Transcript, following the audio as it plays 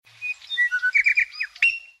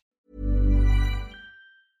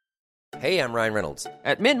Hey, I'm Ryan Reynolds.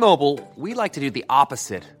 At Mint Mobile, we like to do the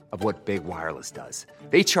opposite of what Big Wireless does.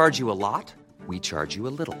 They charge you a lot, we charge you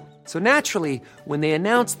a little. So naturally, when they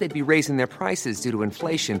announced they'd be raising their prices due to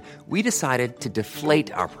inflation, we decided to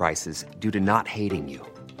deflate our prices due to not hating you.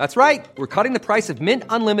 That's right. We're cutting the price of Mint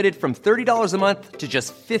Unlimited from $30 a month to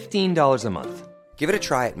just $15 a month. Give it a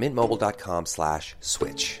try at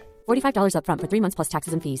mintmobile.com/switch. $45 up front for 3 months plus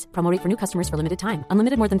taxes and fees. Promo rate for new customers for limited time.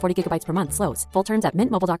 Unlimited more than 40 gigabytes per month. Slows full terms at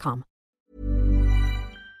mintmobile.com.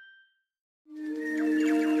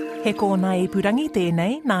 He kōna ipurangi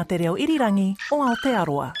tēnei nā te reo irirangi o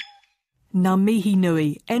Aotearoa. Ngā mihi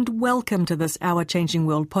nui, and welcome to this Our Changing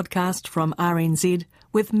World podcast from RNZ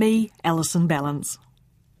with me, Alison Ballance.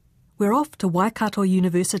 We're off to Waikato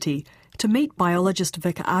University to meet biologist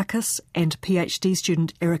Vic Arcus and PhD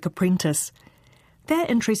student Erica Prentice. They're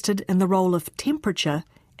interested in the role of temperature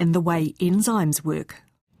in the way enzymes work.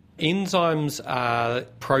 Enzymes are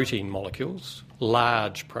protein molecules,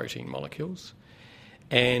 large protein molecules,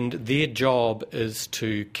 and their job is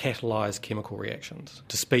to catalyse chemical reactions,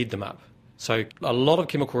 to speed them up. So a lot of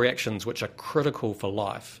chemical reactions which are critical for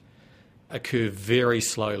life occur very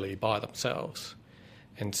slowly by themselves.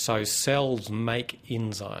 And so cells make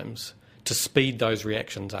enzymes to speed those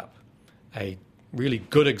reactions up. A really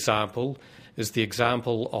good example is the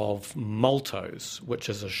example of maltose, which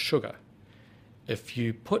is a sugar. If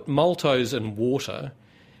you put maltose in water,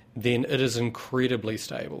 then it is incredibly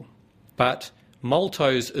stable. But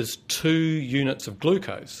maltose is 2 units of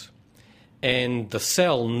glucose, and the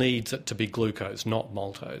cell needs it to be glucose, not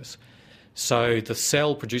maltose. So the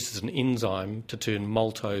cell produces an enzyme to turn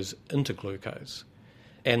maltose into glucose.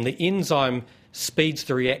 And the enzyme speeds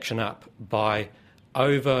the reaction up by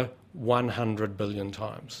over 100 billion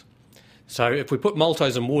times. So if we put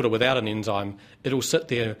maltose in water without an enzyme, it'll sit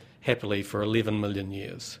there happily for 11 million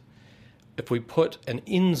years. If we put an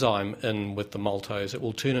enzyme in with the maltose, it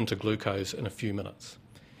will turn into glucose in a few minutes.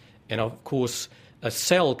 And of course, a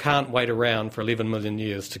cell can't wait around for 11 million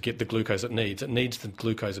years to get the glucose it needs. It needs the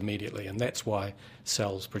glucose immediately, and that's why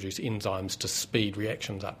cells produce enzymes to speed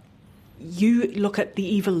reactions up. You look at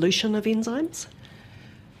the evolution of enzymes?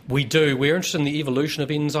 We do. We're interested in the evolution of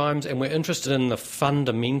enzymes, and we're interested in the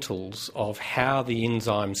fundamentals of how the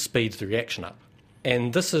enzyme speeds the reaction up.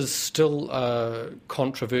 And this is still a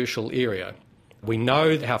controversial area. We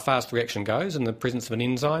know how fast the reaction goes in the presence of an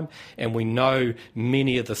enzyme, and we know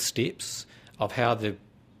many of the steps of how the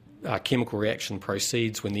chemical reaction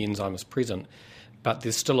proceeds when the enzyme is present. But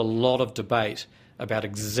there's still a lot of debate about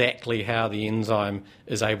exactly how the enzyme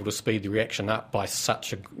is able to speed the reaction up by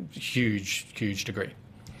such a huge, huge degree.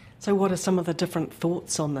 So what are some of the different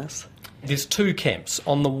thoughts on this? There's 2 camps.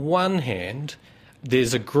 On the one hand,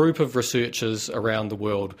 there's a group of researchers around the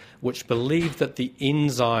world which believe that the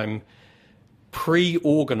enzyme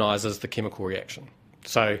pre-organises the chemical reaction.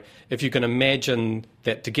 So if you can imagine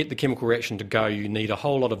that to get the chemical reaction to go, you need a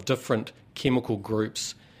whole lot of different chemical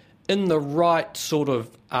groups in the right sort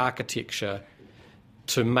of architecture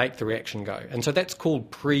to make the reaction go. And so that's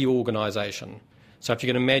called pre-organisation. So if you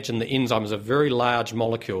can imagine the enzyme is a very large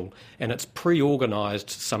molecule and it's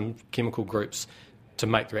pre-organised some chemical groups to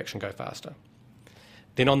make the reaction go faster.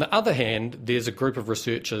 Then on the other hand, there's a group of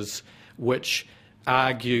researchers which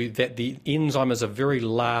argue that the enzyme is a very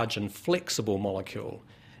large and flexible molecule,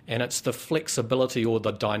 and it's the flexibility or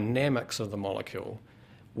the dynamics of the molecule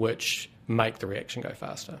which make the reaction go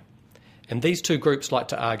faster. And these 2 groups like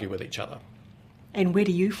to argue with each other. And where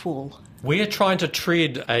do you fall? We're trying to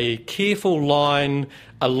tread a careful line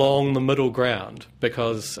along the middle ground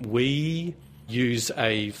because we use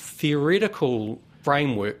a theoretical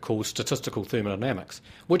framework called statistical thermodynamics,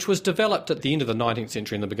 which was developed at the end of the 19th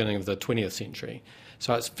century and the beginning of the 20th century.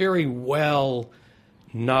 So it's very well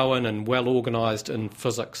known and well organised in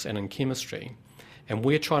physics and in chemistry. And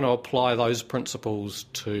we're trying to apply those principles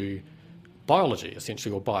to biology,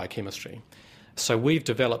 essentially, or biochemistry. So we've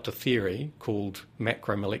developed a theory called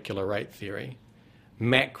macromolecular rate theory.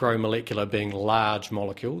 Macromolecular being large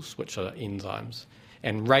molecules, which are enzymes,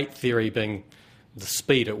 and rate theory being the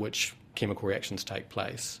speed at which chemical reactions take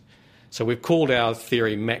place. So we've called our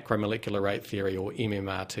theory macromolecular rate theory, or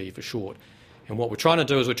MMRT for short. And what we're trying to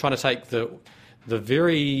do is we're trying to take the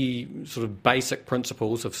very sort of basic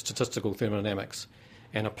principles of statistical thermodynamics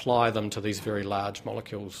and apply them to these very large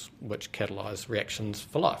molecules which catalyse reactions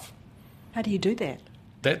for life. How do you do that?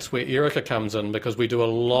 That's where Erica comes in, because we do a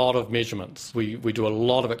lot of measurements. We do a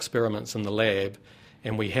lot of experiments in the lab,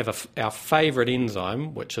 and we have our favourite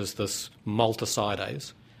enzyme, which is this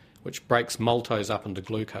maltosidase, which breaks maltose up into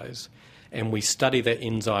glucose, and we study that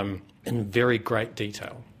enzyme in very great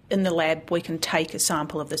detail. In the lab, we can take a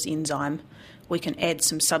sample of this enzyme, we can add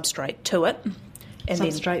some substrate to it. And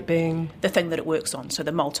Substrate being? The thing that it works on, so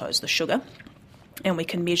the maltose, the sugar. And we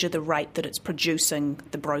can measure the rate that it's producing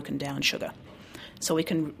the broken down sugar. So we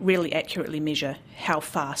can really accurately measure how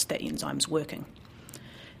fast that enzyme's working.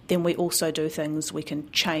 Then we also do things, we can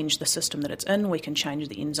change the system that it's in, we can change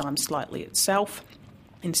the enzyme slightly itself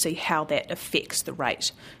and see how that affects the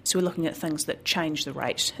rate. So we're looking at things that change the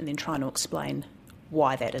rate and then trying to explain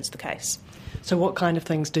why that is the case. So what kind of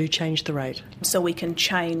things do change the rate? So we can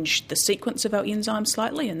change the sequence of our enzyme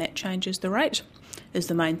slightly and that changes the rate, is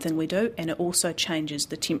the main thing we do, and it also changes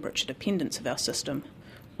the temperature dependence of our system,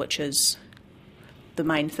 which is the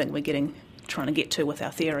main thing we're trying to get to with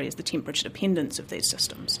our theory, is the temperature dependence of these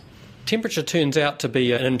systems. Temperature turns out to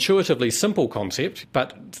be an intuitively simple concept,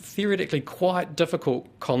 but theoretically quite difficult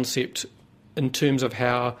concept in terms of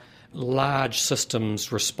how large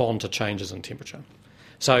systems respond to changes in temperature.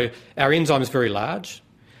 So our enzyme is very large,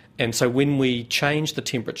 and so when we change the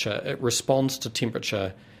temperature, it responds to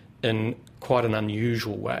temperature in quite an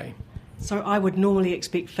unusual way. So I would normally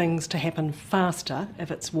expect things to happen faster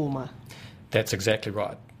if it's warmer. That's exactly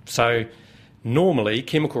right. So normally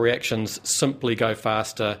chemical reactions simply go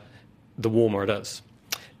faster the warmer it is.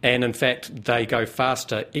 And in fact, they go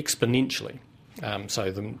faster exponentially.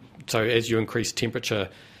 So as you increase temperature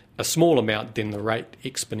a small amount, then the rate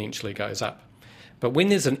exponentially goes up. But when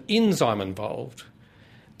there's an enzyme involved,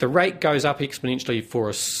 the rate goes up exponentially for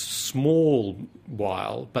a small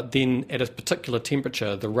while, but then at a particular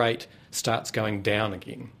temperature, the rate starts going down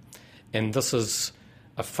again. And this is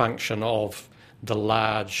a function of the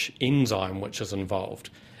large enzyme which is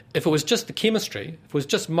involved. If it was just the chemistry, if it was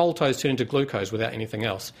just maltose turned into glucose without anything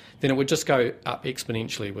else, then it would just go up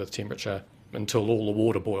exponentially with temperature until all the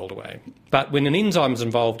water boiled away. But when an enzyme is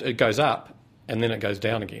involved, it goes up and then it goes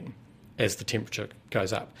down again as the temperature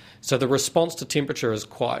goes up. So the response to temperature is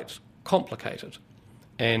quite complicated.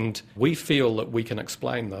 And we feel that we can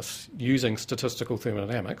explain this using statistical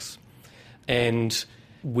thermodynamics. And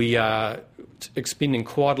we are expending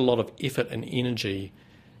quite a lot of effort and energy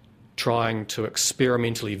trying to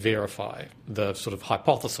experimentally verify the sort of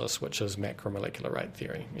hypothesis, which is macromolecular rate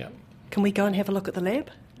theory. Yeah. Can we go and have a look at the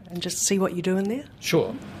lab and just see what you're doing there?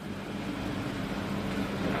 Sure.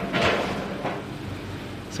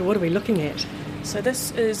 So what are we looking at? So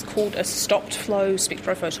this is called a stopped flow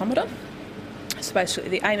spectrophotometer. So basically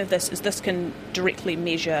the aim of this is this can directly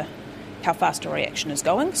measure how fast a reaction is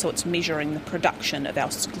going. So it's measuring the production of our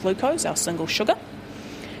glucose, our single sugar.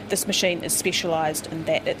 This machine is specialised in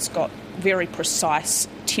that it's got very precise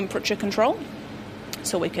temperature control.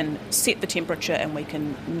 So we can set the temperature and we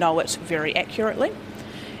can know it very accurately.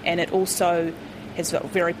 And it also has got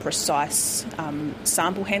very precise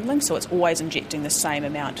sample handling, so it's always injecting the same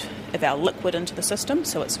amount of our liquid into the system,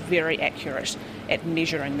 so it's very accurate at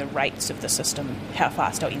measuring the rates of the system, how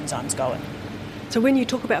fast our enzyme's going. So when you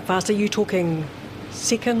talk about fast, are you talking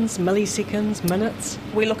seconds, milliseconds, minutes?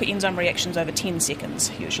 We look at enzyme reactions over 10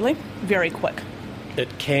 seconds, usually. Very quick.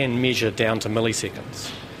 It can measure down to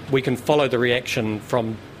milliseconds. We can follow the reaction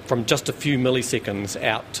from just a few milliseconds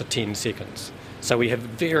out to 10 seconds. So we have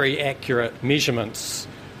very accurate measurements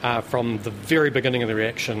from the very beginning of the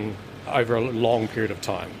reaction over a long period of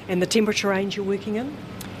time. And the temperature range you're working in?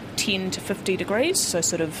 10 to 50 degrees, so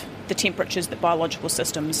sort of the temperatures that biological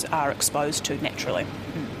systems are exposed to naturally.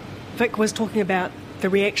 Vic was talking about the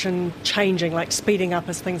reaction changing, like speeding up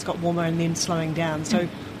as things got warmer and then slowing down. So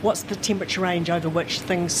what's the temperature range over which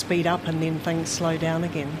things speed up and then things slow down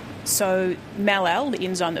again? So MALL, the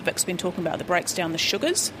enzyme that Vic's been talking about that breaks down the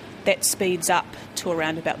sugars, that speeds up to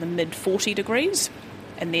around about the mid-40 degrees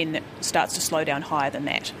and then starts to slow down higher than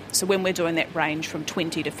that. So when we're doing that range from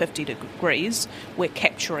 20 to 50 degrees, we're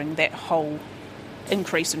capturing that whole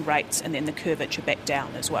increase in rates and then the curvature back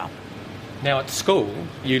down as well. Now at school,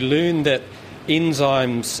 you learn that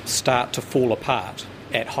enzymes start to fall apart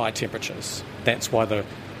at high temperatures. That's why the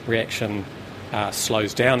reaction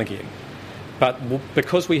slows down again. But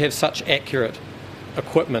because we have such accurate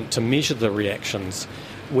equipment to measure the reactions,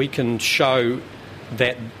 we can show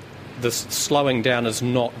that this slowing down is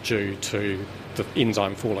not due to the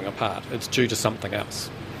enzyme falling apart. It's due to something else.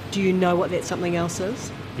 Do you know what that something else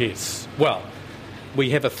is? Yes. Well,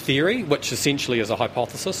 we have a theory, which essentially is a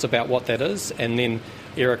hypothesis about what that is, and then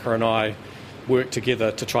Erica and I work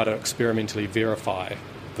together to try to experimentally verify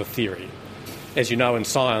the theory. As you know, in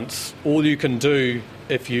science, all you can do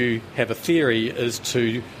if you have a theory is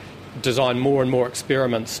to design more and more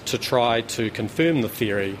experiments to try to confirm the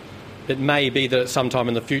theory. It may be that at some time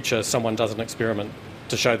in the future someone does an experiment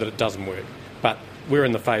to show that it doesn't work. But we're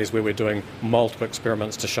in the phase where we're doing multiple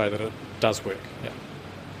experiments to show that it does work. Yeah.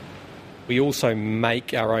 We also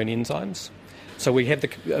make our own enzymes. So we have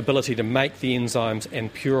the ability to make the enzymes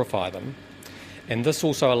and purify them. And this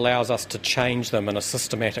also allows us to change them in a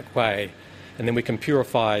systematic way. And then we can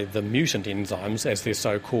purify the mutant enzymes, as they're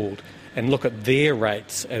so called, and look at their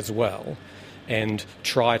rates as well and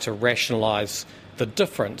try to rationalise the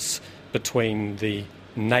difference between the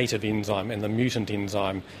native enzyme and the mutant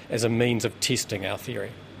enzyme as a means of testing our theory.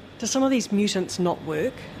 Do some of these mutants not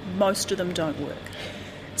work? Most of them don't work.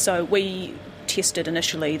 So we tested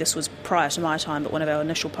initially, this was prior to my time, but one of our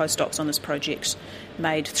initial postdocs on this project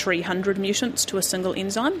made 300 mutants to a single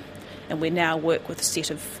enzyme, and we now work with a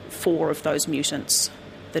set of 4 of those mutants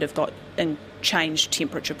that have got changed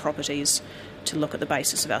temperature properties to look at the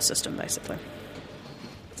basis of our system, basically.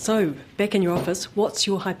 So, back in your office, what's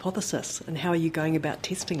your hypothesis and how are you going about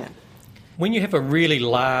testing it? When you have a really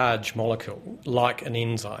large molecule, like an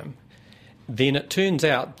enzyme, then it turns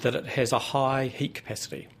out that it has a high heat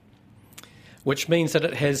capacity, which means that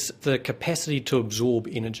it has the capacity to absorb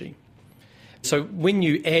energy. So when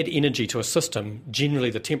you add energy to a system,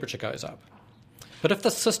 generally the temperature goes up. But if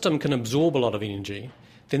the system can absorb a lot of energy,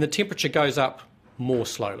 then the temperature goes up more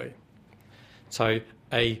slowly. So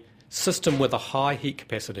a system with a high heat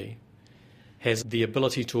capacity has the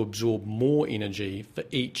ability to absorb more energy for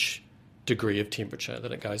each degree of temperature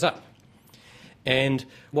that it goes up. And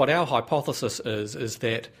what our hypothesis is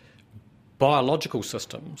that biological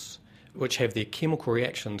systems, which have their chemical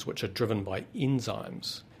reactions which are driven by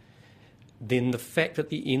enzymes, then the fact that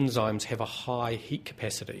the enzymes have a high heat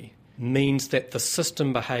capacity means that the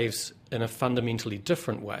system behaves in a fundamentally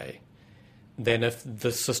different way than if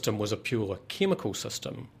the system was a pure chemical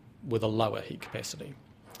system with a lower heat capacity.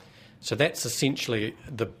 So that's essentially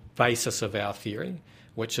the basis of our theory,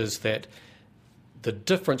 which is that the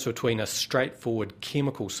difference between a straightforward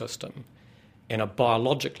chemical system and a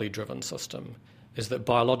biologically driven system is that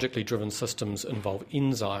biologically driven systems involve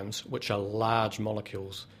enzymes, which are large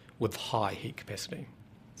molecules with high heat capacity.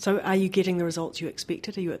 So are you getting the results you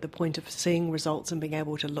expected? Are you at the point of seeing results and being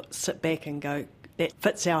able to sit back and go, that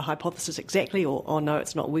fits our hypothesis exactly, or oh no,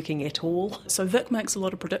 it's not working at all? So Vic makes a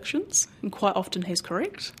lot of predictions, and quite often he's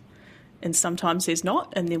correct, and sometimes he's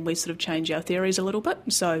not, and then we sort of change our theories a little bit.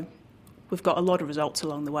 So we've got a lot of results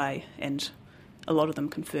along the way, and a lot of them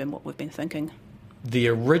confirm what we've been thinking. The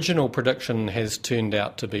original prediction has turned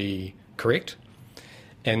out to be correct,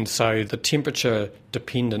 and so the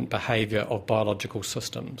temperature-dependent behaviour of biological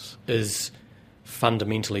systems is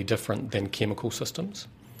fundamentally different than chemical systems.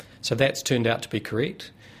 So that's turned out to be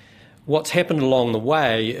correct. What's happened along the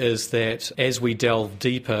way is that as we delve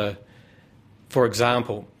deeper, for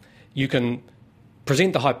example, you can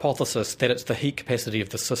present the hypothesis that it's the heat capacity of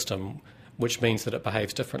the system, which means that it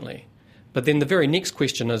behaves differently. But then the very next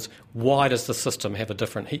question is, why does the system have a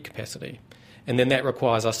different heat capacity? And then that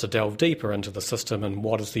requires us to delve deeper into the system and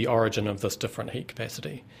what is the origin of this different heat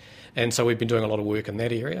capacity. And so we've been doing a lot of work in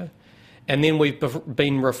that area. And then we've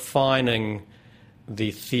been refining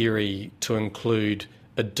the theory to include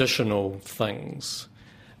additional things.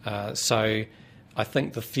 So I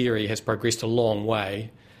think the theory has progressed a long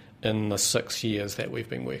way in the 6 years that we've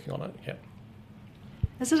been working on it. Yeah.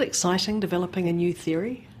 Is it exciting developing a new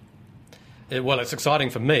theory? Well, it's exciting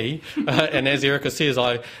for me, and as Erica says,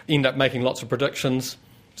 I end up making lots of predictions.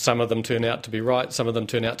 Some of them turn out to be right, some of them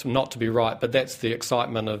turn out to not to be right, but that's the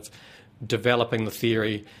excitement of developing the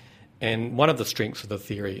theory. And one of the strengths of the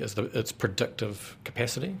theory is its predictive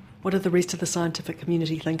capacity. What did the rest of the scientific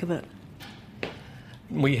community think of it?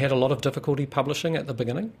 We had a lot of difficulty publishing at the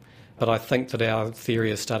beginning, but I think that our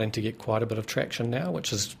theory is starting to get quite a bit of traction now,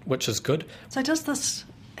 which is good. So does this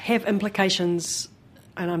have implications?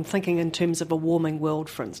 And I'm thinking in terms of a warming world,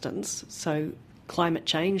 for instance. So climate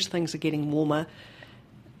change, things are getting warmer.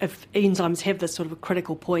 If enzymes have this sort of a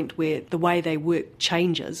critical point where the way they work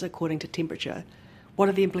changes according to temperature, what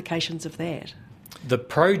are the implications of that? The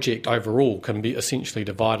project overall can be essentially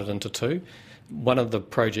divided into two. One of the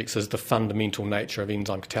projects is the fundamental nature of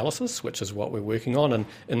enzyme catalysis, which is what we're working on, and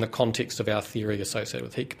in the context of our theory associated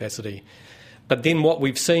with heat capacity. But then what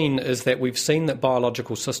we've seen is that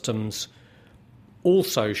biological systems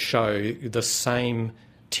also show the same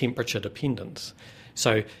temperature dependence.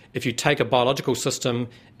 So if you take a biological system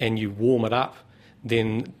and you warm it up,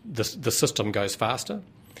 then the system goes faster.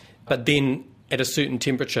 But then at a certain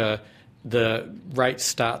temperature, the rates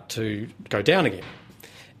start to go down again.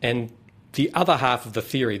 And the other half of the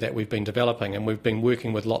theory that we've been developing, and we've been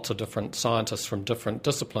working with lots of different scientists from different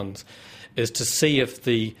disciplines, is to see if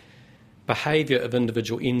the behaviour of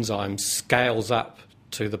individual enzymes scales up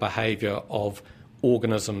to the behaviour of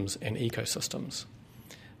organisms and ecosystems.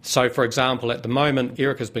 So, for example, at the moment,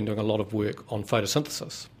 Erica's been doing a lot of work on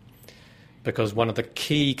photosynthesis. because one of the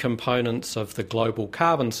key components of the global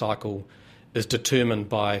carbon cycle is determined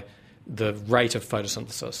by the rate of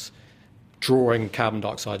photosynthesis, drawing carbon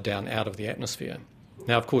dioxide down out of the atmosphere.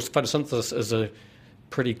 Now, of course, photosynthesis is a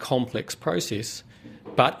pretty complex process,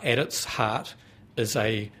 but at its heart is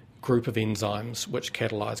a group of enzymes which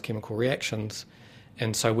catalyse chemical reactions.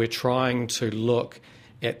 And so we're trying to look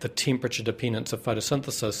at the temperature dependence of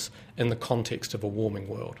photosynthesis in the context of a warming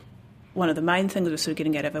world. One of the main things we're sort of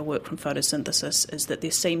getting out of our work from photosynthesis is that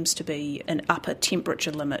there seems to be an upper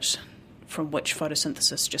temperature limit from which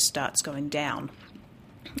photosynthesis just starts going down.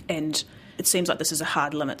 And it seems like this is a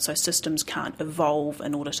hard limit, so systems can't evolve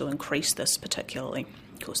in order to increase this particularly.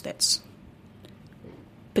 Of course, that's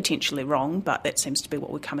potentially wrong, but that seems to be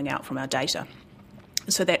what we're coming out from our data.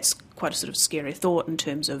 So that's quite a sort of scary thought in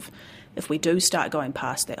terms of if we do start going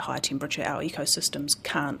past that high temperature, our ecosystems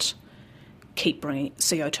can't keep bringing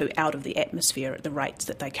CO2 out of the atmosphere at the rates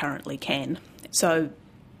that they currently can. So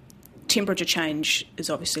temperature change is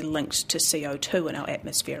obviously linked to CO2 in our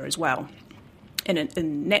atmosphere as well. And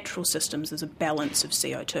in natural systems, there's a balance of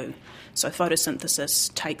CO2. So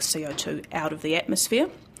photosynthesis takes CO2 out of the atmosphere,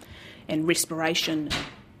 and respiration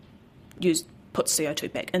puts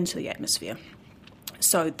CO2 back into the atmosphere.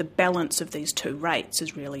 So the balance of these two rates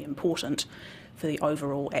is really important for the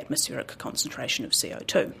overall atmospheric concentration of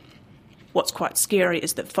CO2. What's quite scary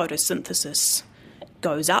is that photosynthesis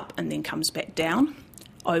goes up and then comes back down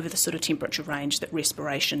over the sort of temperature range that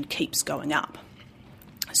respiration keeps going up.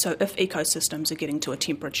 So if ecosystems are getting to a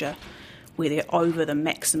temperature where they're over the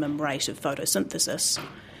maximum rate of photosynthesis,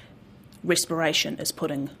 respiration is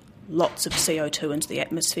putting lots of CO2 into the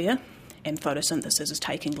atmosphere, and photosynthesis is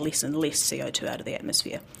taking less and less CO2 out of the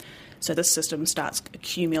atmosphere. So this system starts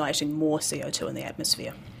accumulating more CO2 in the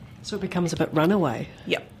atmosphere. So it becomes a bit runaway.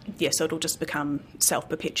 Yep. Yeah, so it'll just become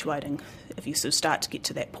self-perpetuating if you sort of start to get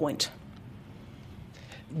to that point.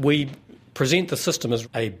 We present the system as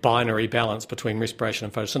a binary balance between respiration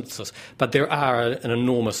and photosynthesis, but there are an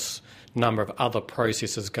enormous number of other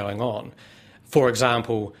processes going on. For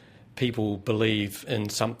example, people believe in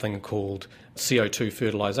something called CO2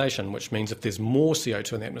 fertilisation, which means if there's more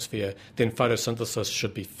CO2 in the atmosphere, then photosynthesis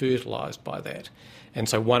should be fertilised by that. And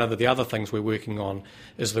so one of the other things we're working on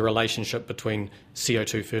is the relationship between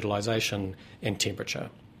CO2 fertilisation and temperature.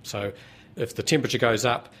 So if the temperature goes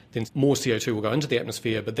up, then more CO2 will go into the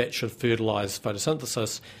atmosphere, but that should fertilise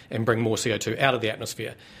photosynthesis and bring more CO2 out of the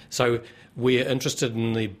atmosphere. So we're interested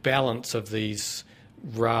in the balance of these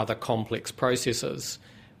rather complex processes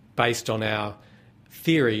based on our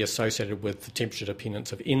theory associated with the temperature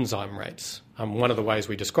dependence of enzyme rates. One of the ways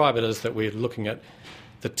we describe it is that we're looking at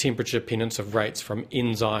the temperature dependence of rates from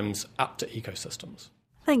enzymes up to ecosystems.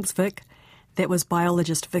 Thanks, Vic. That was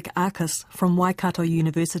biologist Vic Arcus from Waikato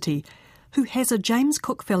University, who has a James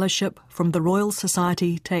Cook Fellowship from the Royal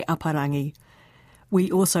Society Te Aparangi.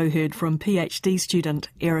 We also heard from PhD student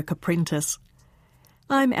Erica Prentice.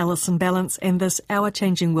 I'm Alison Ballance, and this Our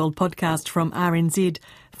Changing World podcast from RNZ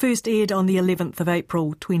first aired on the 11th of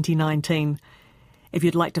April 2019. If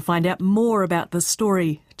you'd like to find out more about this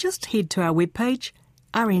story, just head to our webpage,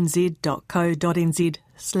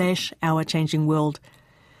 rnz.co.nz/ourchangingworld.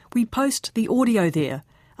 We post the audio there,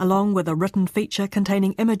 along with a written feature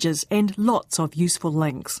containing images and lots of useful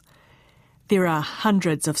links. There are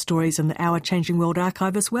hundreds of stories in the Our Changing World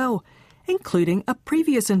archive as well, including a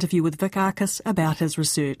previous interview with Vic Arcus about his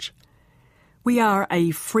research. We are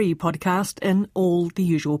a free podcast in all the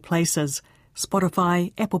usual places,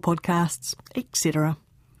 Spotify, Apple Podcasts, etc.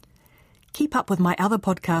 Keep up with my other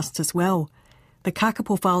podcasts as well. The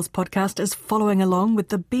Kakapo Files podcast is following along with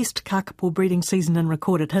the best kakapo breeding season in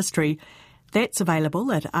recorded history. That's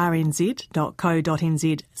available at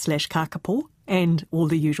rnz.co.nz/kakapo and all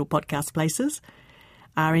the usual podcast places.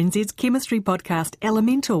 RNZ's chemistry podcast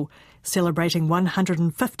Elemental, celebrating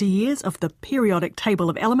 150 years of the periodic table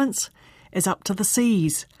of elements, is up to the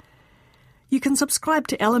C's. You can subscribe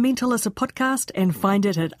to Elemental as a podcast and find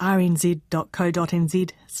it at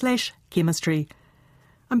rnz.co.nz/chemistry.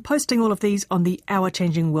 I'm posting all of these on the Our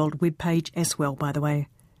Changing World webpage as well, by the way.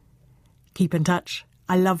 Keep in touch.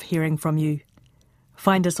 I love hearing from you.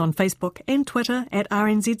 Find us on Facebook and Twitter at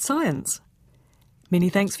RNZ Science. Many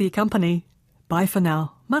thanks for your company. Bye for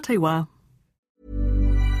now. Mate wā.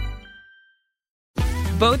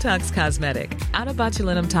 Botox Cosmetic, out of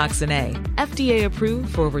botulinum toxin A, FDA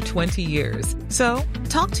approved for over 20 years. So,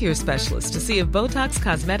 talk to your specialist to see if Botox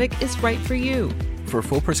Cosmetic is right for you. For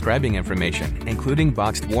full prescribing information, including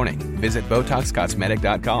boxed warning, visit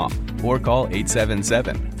BotoxCosmetic.com or call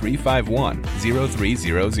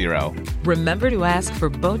 877-351-0300. Remember to ask for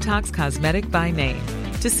Botox Cosmetic by name.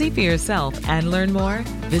 To see for yourself and learn more,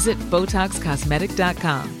 visit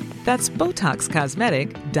BotoxCosmetic.com. That's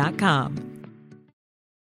BotoxCosmetic.com.